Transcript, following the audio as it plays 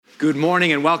Good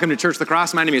morning and welcome to Church La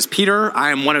Crosse. My name is Peter. I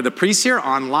am one of the priests here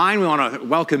online. We want to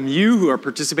welcome you who are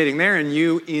participating there and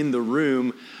you in the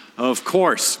room, of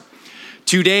course.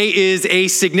 Today is a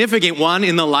significant one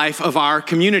in the life of our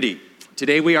community.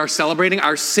 Today we are celebrating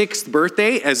our 6th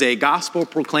birthday as a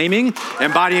gospel-proclaiming,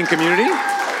 embodying community.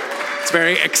 It's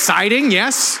very exciting,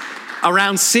 yes.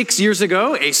 Around 6 years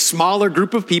ago, a smaller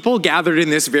group of people gathered in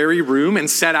this very room and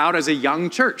set out as a young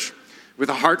church, with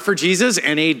a heart for Jesus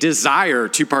and a desire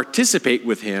to participate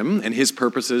with him and his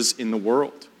purposes in the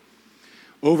world.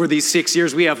 Over these 6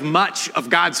 years, we have much of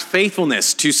God's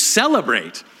faithfulness to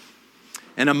celebrate.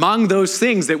 And among those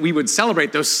things that we would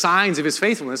celebrate, those signs of his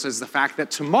faithfulness, is the fact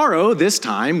that tomorrow, this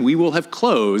time, we will have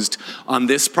closed on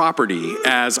this property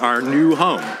as our new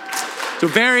home. So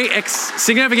very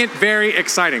significant, very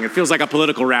exciting. It feels like a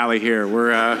political rally here.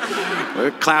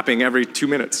 We're clapping every 2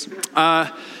 minutes.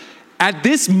 At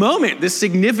this moment, this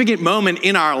significant moment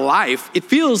in our life, it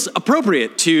feels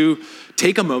appropriate to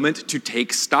take a moment to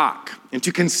take stock and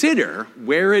to consider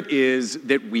where it is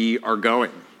that we are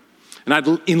going.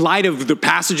 And in light of the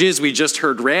passages we just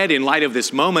heard read, in light of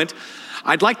this moment,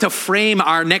 I'd like to frame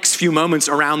our next few moments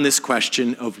around this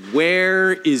question of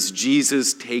where is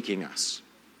Jesus taking us?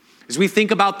 As we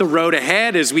think about the road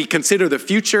ahead, as we consider the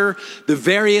future, the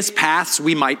various paths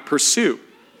we might pursue.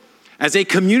 As a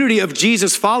community of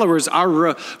Jesus followers,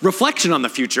 our reflection on the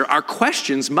future, our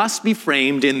questions must be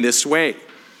framed in this way.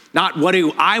 Not what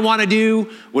do I want to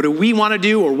do, what do we want to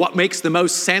do, or what makes the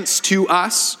most sense to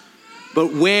us,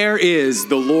 but where is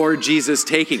the Lord Jesus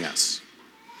taking us?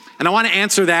 And I want to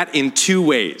answer that in 2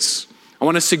 ways. I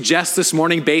want to suggest this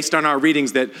morning, based on our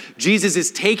readings, that Jesus is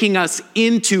taking us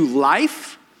into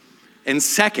life, and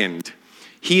second,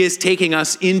 he is taking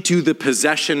us into the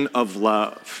possession of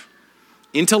love.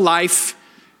 Into life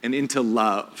and into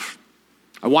love.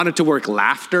 I wanted to work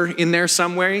laughter in there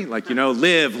some way, like,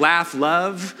 live, laugh,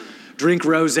 love, drink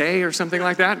rosé or something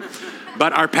like that.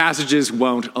 But our passages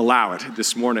won't allow it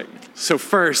this morning. So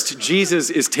first, Jesus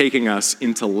is taking us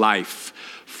into life,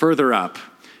 further up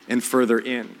and further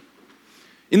in.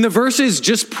 In the verses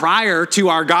just prior to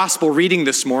our gospel reading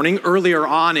this morning, earlier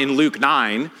on in Luke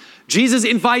 9, Jesus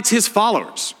invites his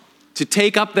followers to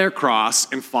take up their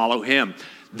cross and follow him.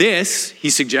 This, he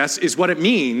suggests, is what it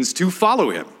means to follow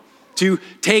him, to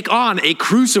take on a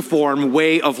cruciform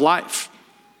way of life.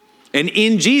 And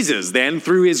in Jesus, then,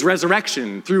 through his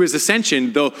resurrection, through his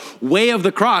ascension, the way of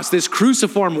the cross, this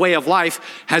cruciform way of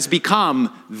life, has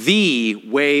become the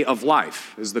way of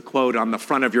life, as the quote on the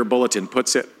front of your bulletin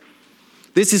puts it.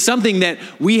 This is something that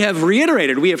we have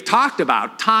reiterated, we have talked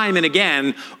about time and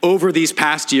again over these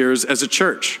past years as a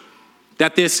church.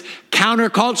 That this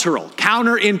countercultural,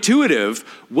 counterintuitive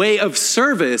way of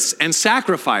service and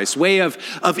sacrifice, way of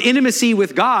intimacy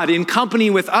with God in company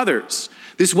with others,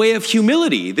 this way of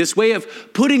humility, this way of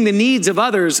putting the needs of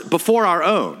others before our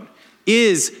own,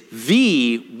 is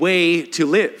the way to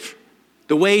live.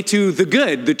 The way to the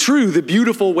good, the true, the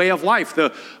beautiful way of life,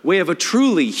 the way of a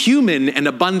truly human and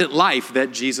abundant life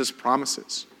that Jesus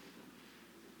promises.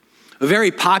 A very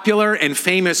popular and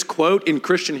famous quote in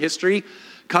Christian history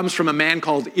comes from a man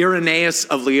called Irenaeus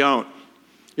of Lyon.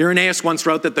 Irenaeus once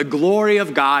wrote that the glory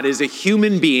of God is a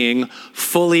human being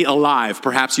fully alive.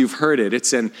 Perhaps you've heard it.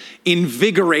 It's an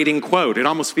invigorating quote. It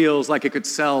almost feels like it could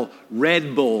sell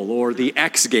Red Bull or the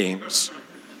X Games.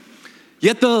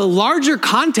 Yet the larger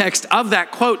context of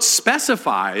that quote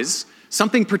specifies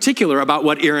something particular about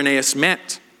what Irenaeus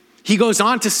meant. He goes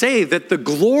on to say that the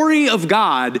glory of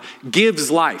God gives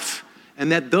life,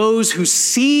 and that those who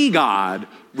see God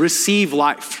receive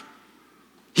life.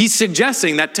 He's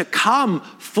suggesting that to come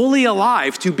fully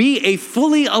alive, to be a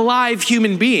fully alive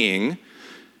human being,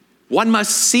 one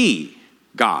must see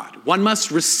God. One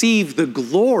must receive the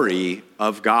glory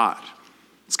of God.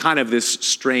 It's kind of this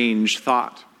strange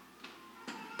thought.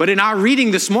 But in our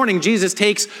reading this morning, Jesus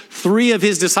takes 3 of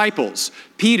his disciples,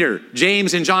 Peter,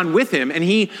 James, and John, with him, and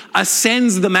he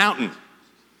ascends the mountain.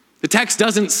 The text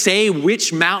doesn't say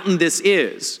which mountain this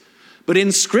is. But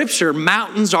in Scripture,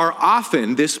 mountains are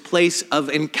often this place of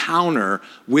encounter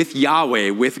with Yahweh,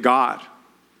 with God.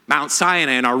 Mount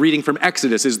Sinai in our reading from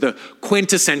Exodus is the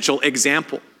quintessential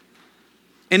example.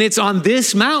 And it's on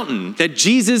this mountain that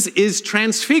Jesus is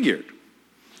transfigured.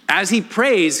 As he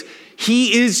prays,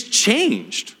 he is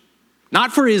changed,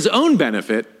 not for his own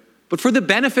benefit, but for the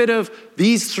benefit of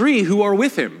these 3 who are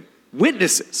with him,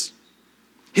 witnesses.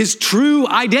 His true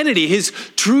identity, his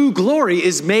true glory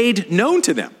is made known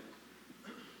to them.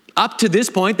 Up to this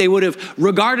point, they would have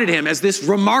regarded him as this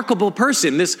remarkable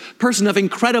person, this person of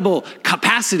incredible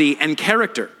capacity and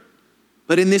character.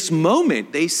 But in this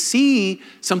moment, they see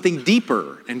something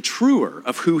deeper and truer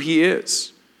of who he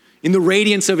is. in the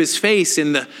radiance of his face,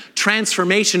 in the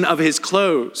transformation of his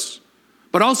clothes,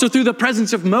 but also through the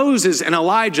presence of Moses and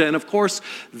Elijah, and of course,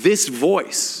 this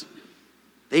voice.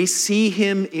 They see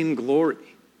him in glory.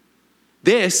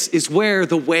 This is where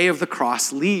the way of the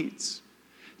cross leads.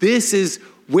 This is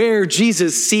where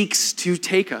Jesus seeks to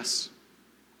take us.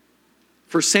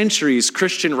 For centuries,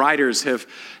 Christian writers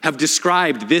have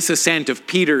described this ascent of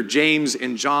Peter, James,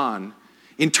 and John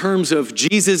in terms of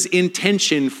Jesus'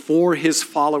 intention for his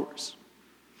followers.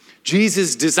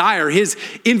 Jesus' desire, his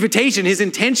invitation, his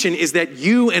intention is that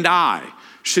you and I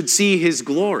should see his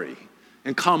glory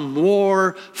and come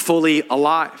more fully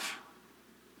alive.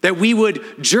 That we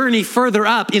would journey further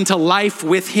up into life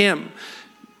with him.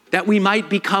 That we might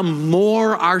become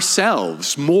more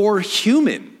ourselves, more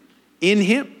human in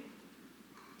him.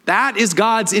 That is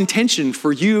God's intention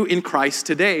for you in Christ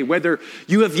today. Whether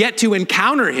you have yet to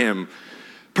encounter him,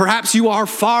 perhaps you are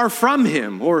far from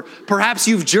him, or perhaps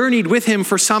you've journeyed with him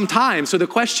for some time. So the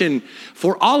question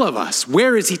for all of us,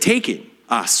 where is he taking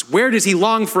us? Where does he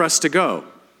long for us to go?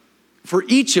 For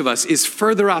each of us is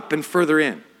further up and further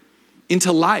in,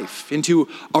 into life, into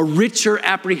a richer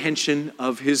apprehension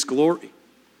of his glory.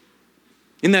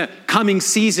 In the coming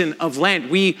season of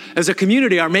Lent, we as a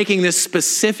community are making this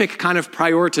specific kind of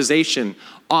prioritization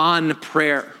on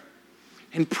prayer.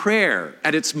 And prayer,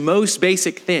 at its most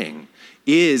basic thing,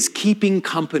 is keeping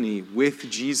company with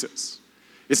Jesus.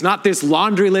 It's not this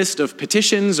laundry list of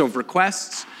petitions, of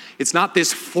requests. It's not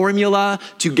this formula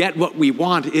to get what we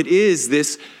want. It is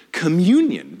this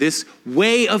communion, this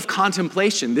way of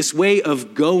contemplation, this way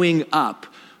of going up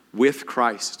with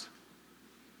Christ.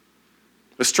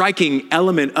 A striking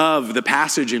element of the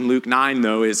passage in Luke 9,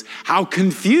 though, is how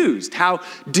confused, how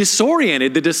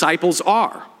disoriented the disciples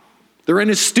are. They're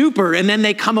in a stupor and then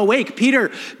they come awake.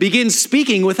 Peter begins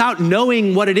speaking without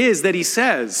knowing what it is that he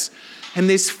says. And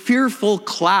this fearful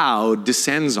cloud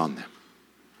descends on them.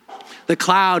 The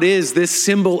cloud is this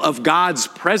symbol of God's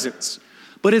presence,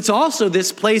 but it's also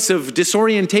this place of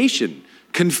disorientation,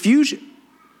 confusion.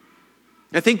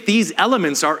 I think these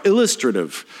elements are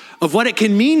illustrative of what it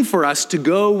can mean for us to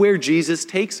go where Jesus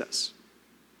takes us.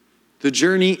 The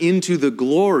journey into the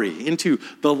glory, into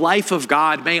the life of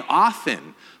God may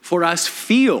often for us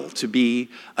feel to be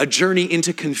a journey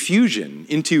into confusion,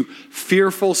 into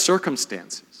fearful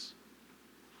circumstances.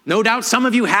 No doubt some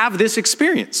of you have this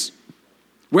experience,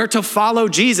 where to follow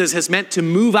Jesus has meant to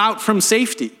move out from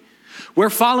safety, where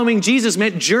following Jesus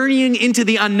meant journeying into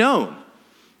the unknown,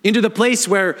 into the place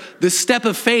where the step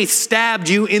of faith stabbed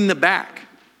you in the back,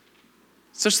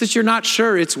 such that you're not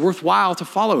sure it's worthwhile to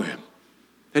follow him,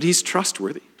 that he's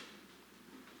trustworthy.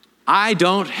 I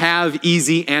don't have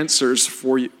easy answers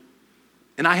for you,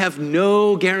 and I have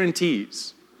no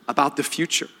guarantees about the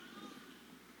future.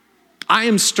 I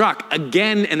am struck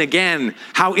again and again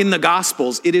how in the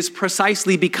Gospels it is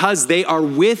precisely because they are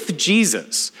with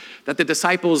Jesus that the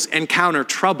disciples encounter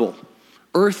trouble,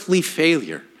 earthly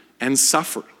failure, and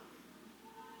suffering.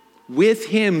 With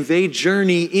him, they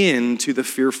journey into the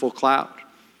fearful cloud,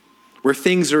 where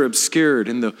things are obscured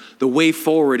and the way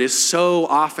forward is so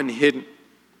often hidden.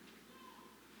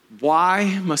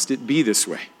 Why must it be this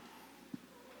way?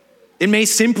 It may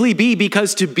simply be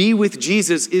because to be with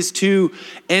Jesus is to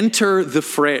enter the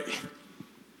fray,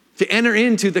 to enter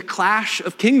into the clash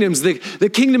of kingdoms, the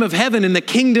kingdom of heaven and the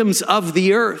kingdoms of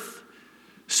the earth.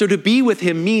 So to be with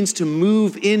him means to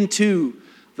move into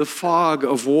the fog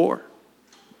of war.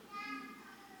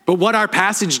 But what our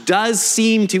passage does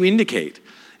seem to indicate,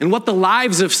 and what the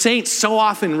lives of saints so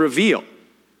often reveal,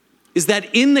 is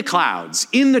that in the clouds,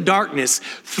 in the darkness,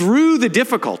 through the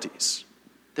difficulties,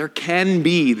 there can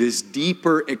be this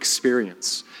deeper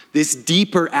experience, this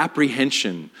deeper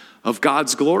apprehension of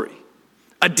God's glory,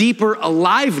 a deeper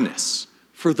aliveness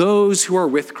for those who are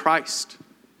with Christ.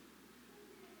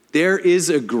 There is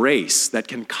a grace that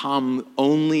can come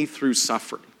only through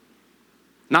suffering.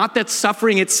 Not that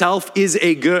suffering itself is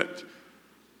a good,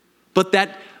 but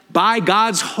that by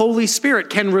God's Holy Spirit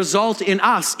can result in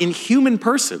us, in human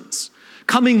persons,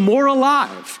 coming more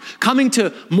alive, coming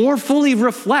to more fully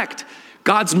reflect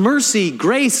God's mercy,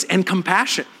 grace, and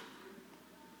compassion.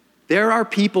 There are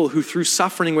people who through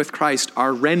suffering with Christ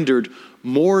are rendered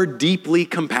more deeply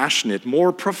compassionate,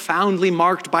 more profoundly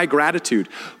marked by gratitude,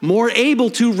 more able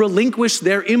to relinquish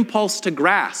their impulse to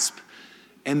grasp,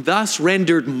 and thus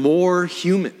rendered more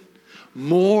human,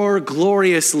 more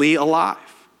gloriously alive.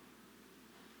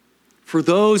 For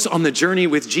those on the journey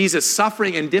with Jesus,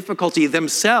 suffering and difficulty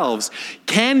themselves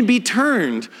can be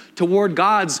turned toward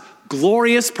God's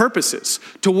glorious purposes,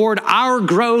 toward our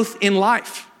growth in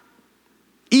life.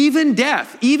 Even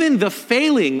death, even the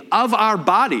failing of our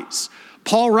bodies,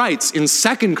 Paul writes in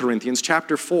 2 Corinthians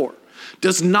chapter 4,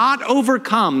 does not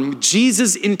overcome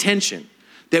Jesus' intention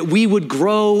that we would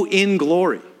grow in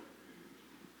glory.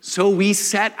 So we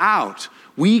set out,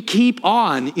 we keep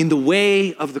on in the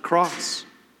way of the cross.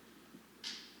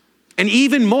 And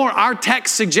even more, our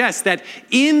text suggests that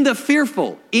in the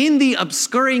fearful, in the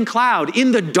obscuring cloud,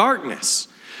 in the darkness,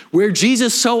 where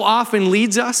Jesus so often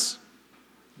leads us,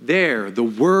 there the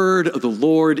word of the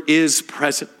Lord is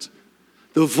present.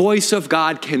 The voice of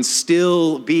God can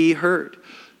still be heard.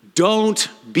 Don't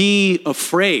be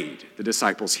afraid, the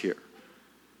disciples hear.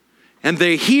 And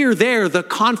they hear there the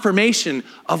confirmation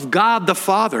of God the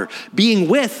Father being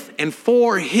with and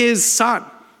for his Son.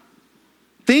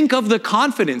 Think of the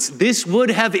confidence this would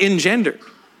have engendered.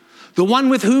 The one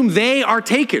with whom they are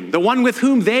taken, the one with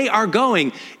whom they are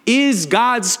going, is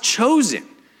God's chosen,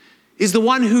 is the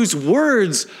one whose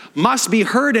words must be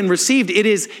heard and received. It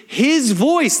is his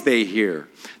voice they hear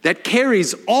that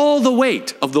carries all the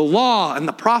weight of the law and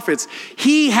the prophets.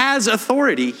 He has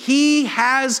authority. He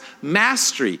has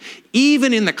mastery,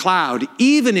 even in the cloud,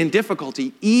 even in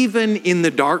difficulty, even in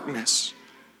the darkness.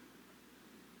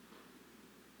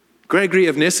 Gregory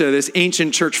of Nyssa, this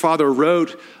ancient church father,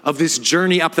 wrote of this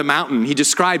journey up the mountain. He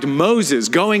described Moses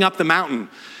going up the mountain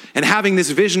and having this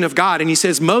vision of God. And he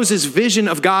says, Moses' vision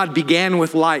of God began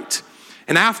with light.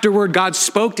 And afterward, God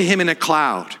spoke to him in a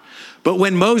cloud. But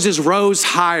when Moses rose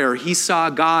higher, he saw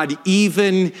God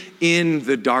even in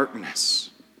the darkness.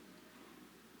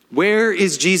 Where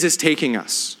is Jesus taking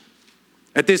us?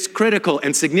 At this critical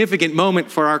and significant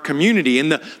moment for our community, in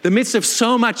the midst of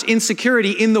so much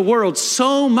insecurity in the world,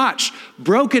 so much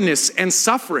brokenness and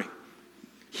suffering,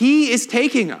 he is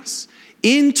taking us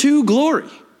into glory,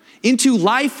 into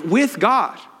life with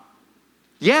God.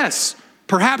 Yes,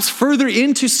 perhaps further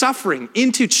into suffering,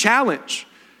 into challenge.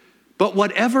 But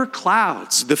whatever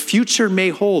clouds the future may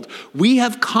hold, we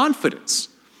have confidence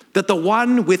that the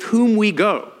one with whom we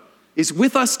go is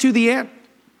with us to the end.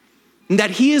 And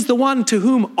that he is the one to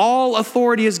whom all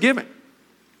authority is given.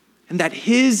 And that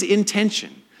his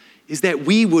intention is that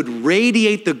we would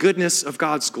radiate the goodness of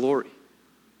God's glory.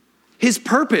 His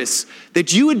purpose,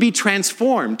 that you would be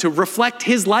transformed to reflect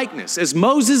his likeness, as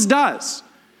Moses does,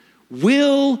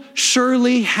 will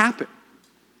surely happen.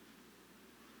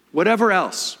 Whatever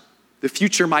else the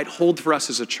future might hold for us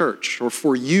as a church or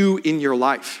for you in your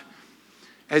life,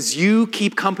 as you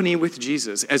keep company with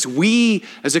Jesus, as we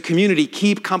as a community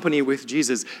keep company with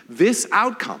Jesus, this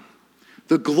outcome,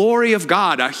 the glory of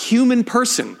God, a human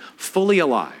person fully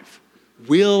alive,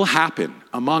 will happen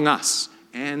among us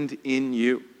and in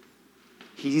you.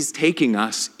 He's taking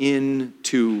us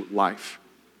into life.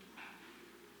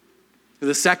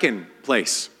 The second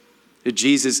place that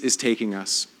Jesus is taking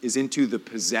us is into the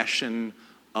possession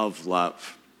of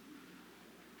love.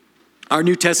 Our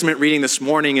New Testament reading this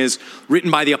morning is written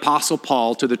by the Apostle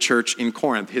Paul to the church in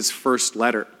Corinth, his first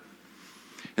letter.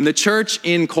 And the church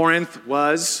in Corinth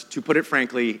was, to put it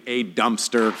frankly, a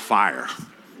dumpster fire.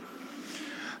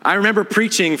 I remember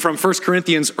preaching from 1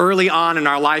 Corinthians early on in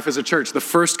our life as a church, the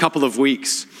first couple of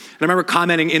weeks. And I remember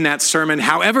commenting in that sermon,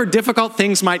 however difficult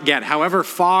things might get, however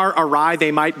far awry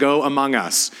they might go among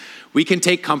us, we can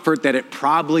take comfort that it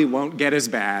probably won't get as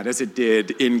bad as it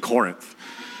did in Corinth.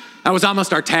 That was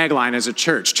almost our tagline as a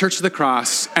church. Church of the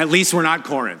Cross, at least we're not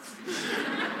Corinth.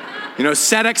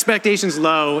 Set expectations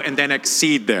low and then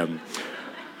exceed them.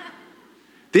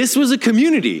 This was a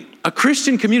community, a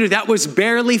Christian community that was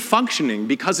barely functioning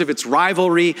because of its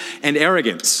rivalry and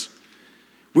arrogance,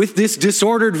 with this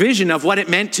disordered vision of what it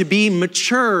meant to be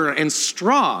mature and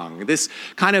strong, this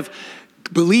kind of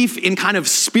belief in kind of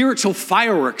spiritual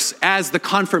fireworks as the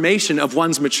confirmation of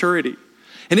one's maturity.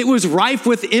 And it was rife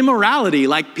with immorality,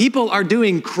 like people are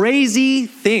doing crazy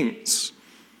things.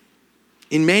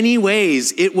 In many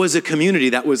ways, it was a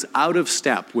community that was out of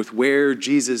step with where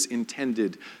Jesus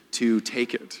intended to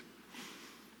take it.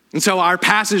 And so our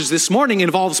passage this morning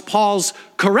involves Paul's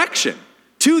correction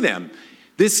to them,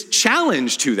 this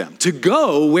challenge to them to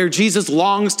go where Jesus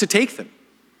longs to take them.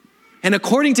 And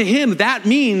according to him, that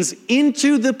means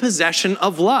into the possession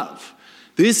of love.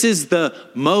 This is the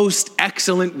most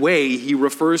excellent way he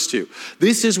refers to.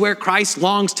 This is where Christ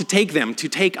longs to take them, to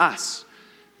take us,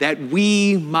 that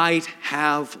we might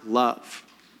have love.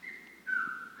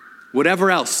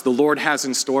 Whatever else the Lord has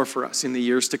in store for us in the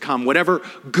years to come, whatever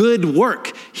good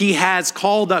work he has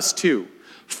called us to,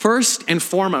 first and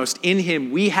foremost in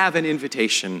him, we have an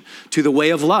invitation to the way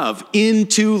of love,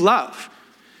 into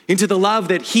the love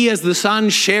that he as the Son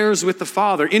shares with the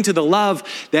Father, into the love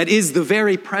that is the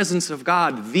very presence of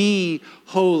God, the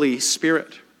Holy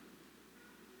Spirit.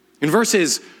 In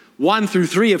verses 1 through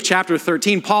 3 of chapter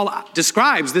 13, Paul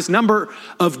describes this number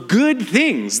of good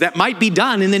things that might be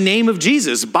done in the name of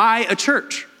Jesus by a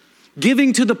church.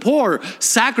 Giving to the poor,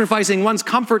 sacrificing one's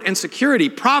comfort and security,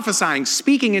 prophesying,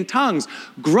 speaking in tongues,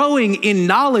 growing in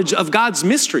knowledge of God's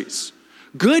mysteries.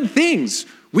 Good things.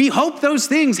 We hope those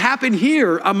things happen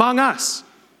here among us.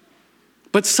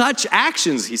 But such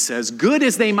actions, he says, good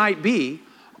as they might be,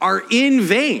 are in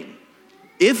vain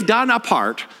if done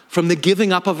apart from the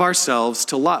giving up of ourselves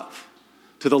to love,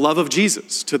 to the love of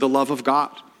Jesus, to the love of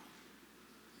God.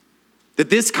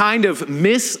 That this kind of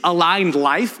misaligned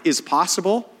life is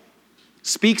possible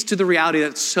speaks to the reality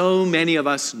that so many of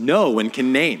us know and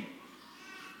can name.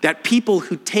 That people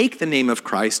who take the name of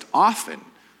Christ often,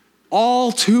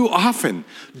 all too often,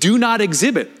 do not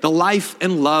exhibit the life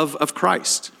and love of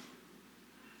Christ.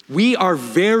 We are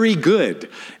very good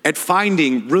at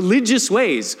finding religious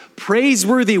ways,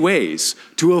 praiseworthy ways,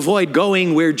 to avoid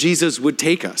going where Jesus would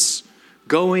take us,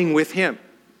 going with him.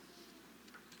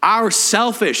 Our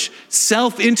selfish,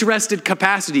 self-interested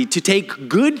capacity to take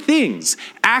good things,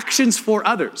 actions for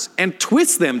others, and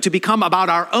twist them to become about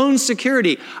our own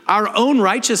security, our own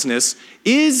righteousness,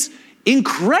 is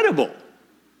incredible.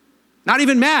 Not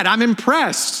even mad, I'm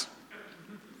impressed.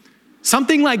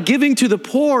 Something like giving to the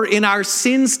poor in our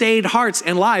sin-stained hearts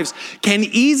and lives can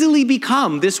easily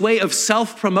become this way of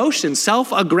self-promotion,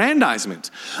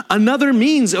 self-aggrandizement, another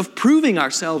means of proving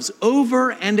ourselves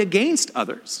over and against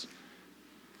others.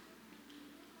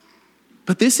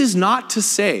 But this is not to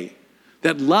say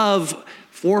that love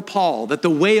for Paul, that the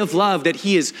way of love that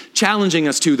he is challenging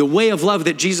us to, the way of love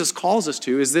that Jesus calls us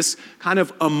to, is this kind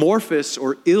of amorphous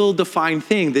or ill-defined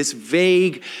thing, this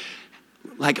vague,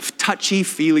 like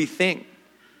touchy-feely thing.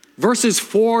 Verses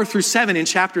 4 through 7 in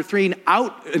chapter 13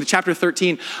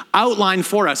 outline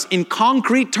for us in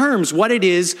concrete terms what it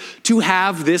is to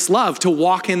have this love, to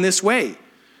walk in this way.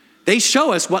 They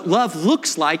show us what love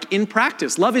looks like in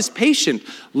practice. Love is patient.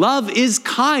 Love is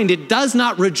kind. It does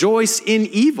not rejoice in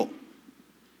evil.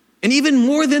 And even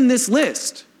more than this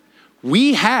list,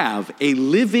 we have a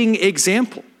living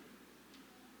example.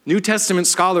 New Testament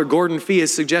scholar Gordon Fee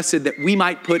has suggested that we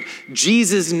might put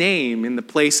Jesus' name in the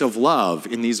place of love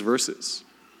in these verses,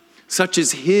 such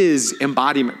as his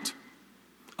embodiment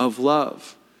of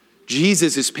love.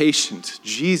 Jesus is patient.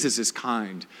 Jesus is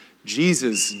kind.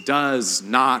 Jesus does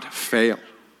not fail.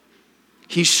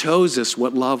 He shows us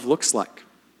what love looks like.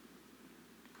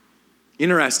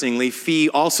 Interestingly, Fee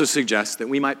also suggests that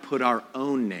we might put our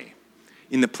own name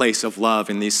in the place of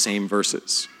love in these same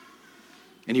verses.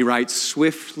 And he writes,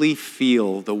 swiftly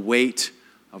feel the weight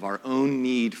of our own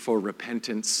need for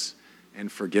repentance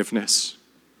and forgiveness.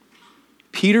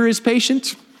 Peter is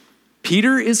patient.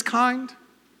 Peter is kind.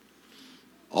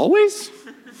 Always?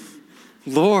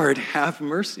 Lord, have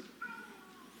mercy.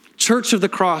 Church of the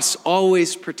Cross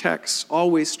always protects,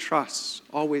 always trusts,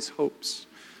 always hopes.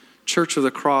 Church of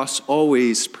the Cross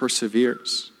always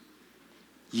perseveres.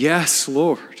 Yes,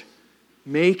 Lord,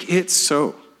 make it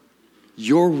so.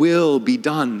 Your will be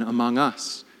done among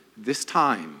us this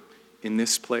time in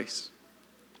this place.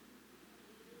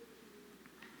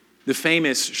 The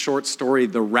famous short story,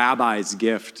 The Rabbi's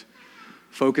Gift,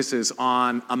 focuses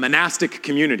on a monastic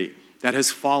community that has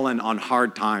fallen on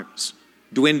hard times,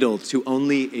 dwindled to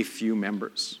only a few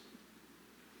members.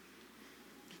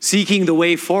 Seeking the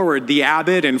way forward, the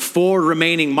abbot and 4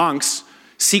 remaining monks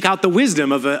seek out the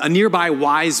wisdom of a nearby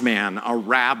wise man, a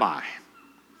rabbi.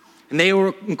 And they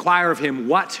will inquire of him,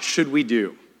 what should we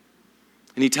do?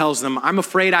 And he tells them, I'm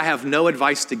afraid I have no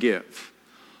advice to give.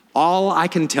 All I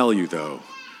can tell you, though,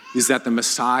 is that the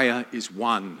Messiah is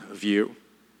one of you.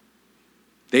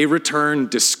 They return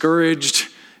discouraged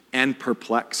and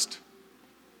perplexed.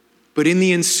 But in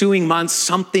the ensuing months,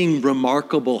 something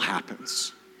remarkable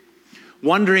happens.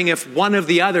 Wondering if one of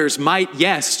the others might,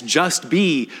 yes, just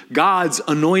be God's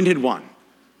anointed one.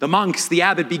 The monks, the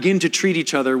abbot, begin to treat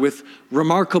each other with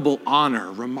remarkable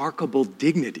honor, remarkable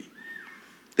dignity.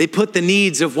 They put the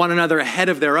needs of one another ahead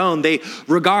of their own. They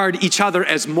regard each other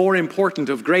as more important,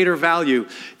 of greater value.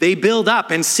 They build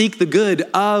up and seek the good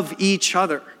of each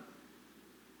other.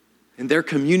 And their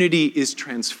community is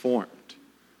transformed,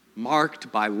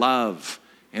 marked by love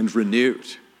and renewed.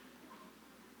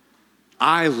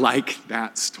 I like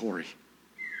that story.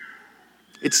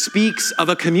 It speaks of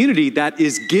a community that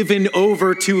is given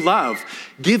over to love,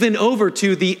 given over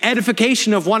to the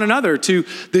edification of one another, to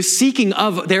the seeking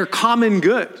of their common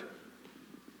good.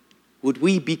 Would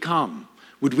we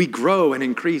grow and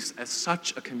increase as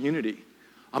such a community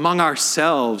among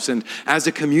ourselves and as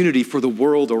a community for the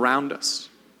world around us?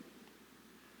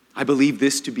 I believe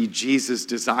this to be Jesus'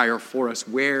 desire for us,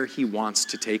 where he wants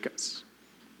to take us.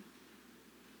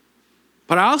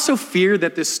 But I also fear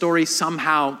that this story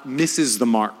somehow misses the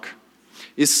mark,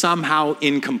 is somehow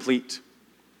incomplete.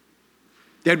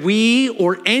 That we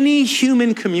or any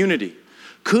human community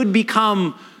could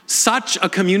become such a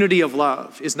community of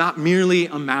love is not merely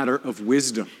a matter of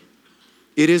wisdom.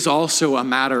 It is also a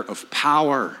matter of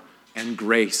power and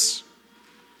grace.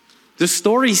 The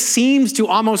story seems to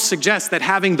almost suggest that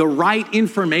having the right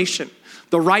information,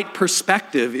 the right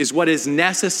perspective is what is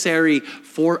necessary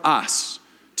for us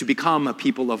to become a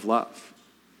people of love.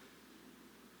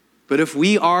 But if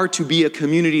we are to be a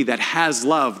community that has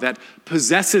love, that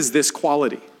possesses this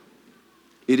quality,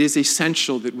 it is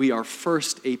essential that we are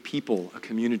first a people, a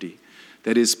community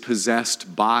that is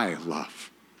possessed by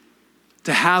love.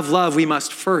 To have love, we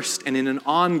must first and in an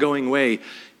ongoing way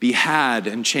be had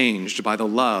and changed by the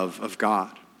love of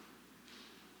God.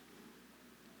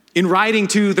 In writing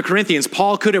to the Corinthians,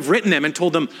 Paul could have written them and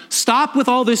told them, stop with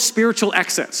all this spiritual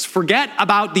excess. Forget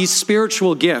about these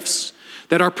spiritual gifts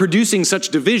that are producing such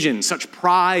division, such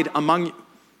pride among you.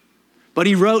 But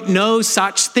he wrote no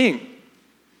such thing.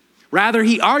 Rather,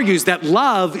 he argues that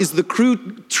love is the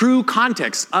true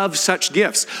context of such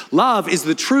gifts. Love is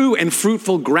the true and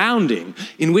fruitful grounding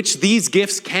in which these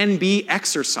gifts can be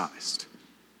exercised.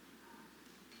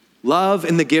 Love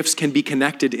and the gifts can be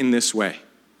connected in this way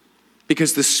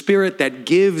because the Spirit that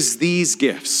gives these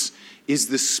gifts is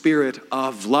the Spirit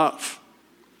of love.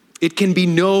 It can be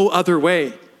no other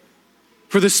way.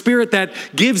 For the Spirit that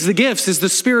gives the gifts is the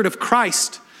Spirit of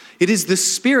Christ. It is the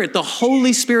Spirit, the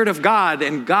Holy Spirit of God,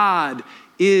 and God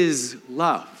is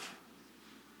love.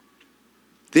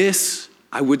 This,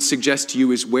 I would suggest to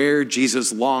you, is where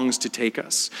Jesus longs to take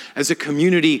us as a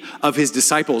community of his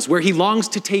disciples, where he longs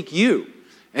to take you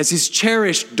as his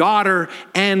cherished daughter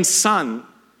and son.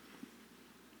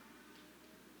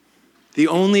 The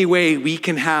only way we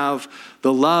can have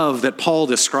the love that Paul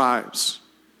describes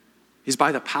is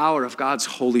by the power of God's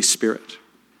Holy Spirit.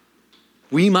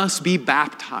 We must be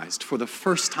baptized for the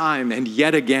first time and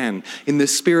yet again in the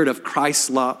Spirit of Christ's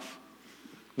love.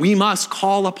 We must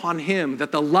call upon him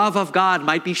that the love of God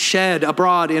might be shed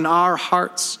abroad in our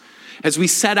hearts as we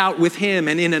set out with him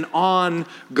and in an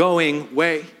ongoing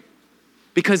way.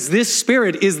 Because this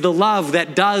Spirit is the love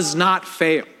that does not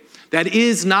fail, that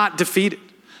is not defeated,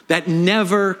 that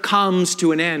never comes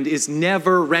to an end, is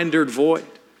never rendered void.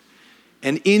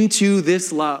 And into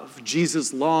this love,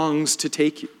 Jesus longs to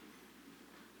take you.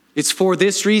 It's for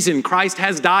this reason Christ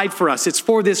has died for us. It's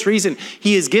for this reason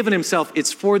he has given himself.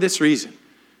 It's for this reason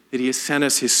that he has sent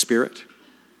us his Spirit,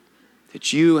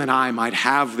 that you and I might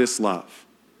have this love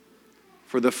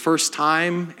for the first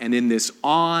time and in this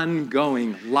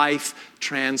ongoing,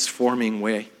 life-transforming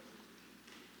way.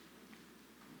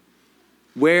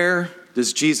 Where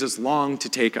does Jesus long to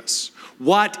take us?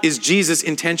 What is Jesus'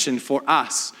 intention for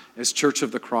us as Church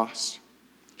of the Cross?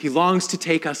 He longs to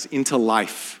take us into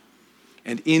life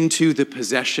and into the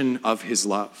possession of his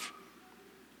love.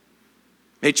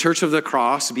 May Church of the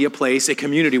Cross be a place, a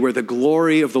community where the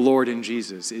glory of the Lord in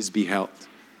Jesus is beheld.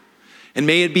 And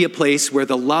may it be a place where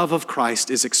the love of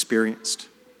Christ is experienced,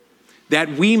 that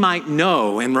we might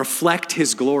know and reflect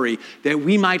his glory, that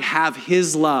we might have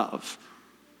his love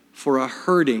for a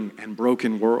hurting and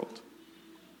broken world.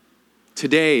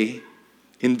 Today,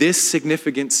 in this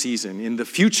significant season, in the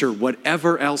future,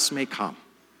 whatever else may come,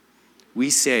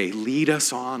 we say, lead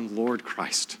us on, Lord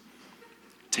Christ.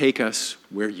 Take us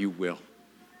where you will.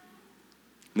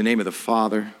 In the name of the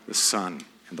Father, the Son,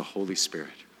 and the Holy Spirit.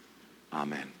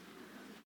 Amen.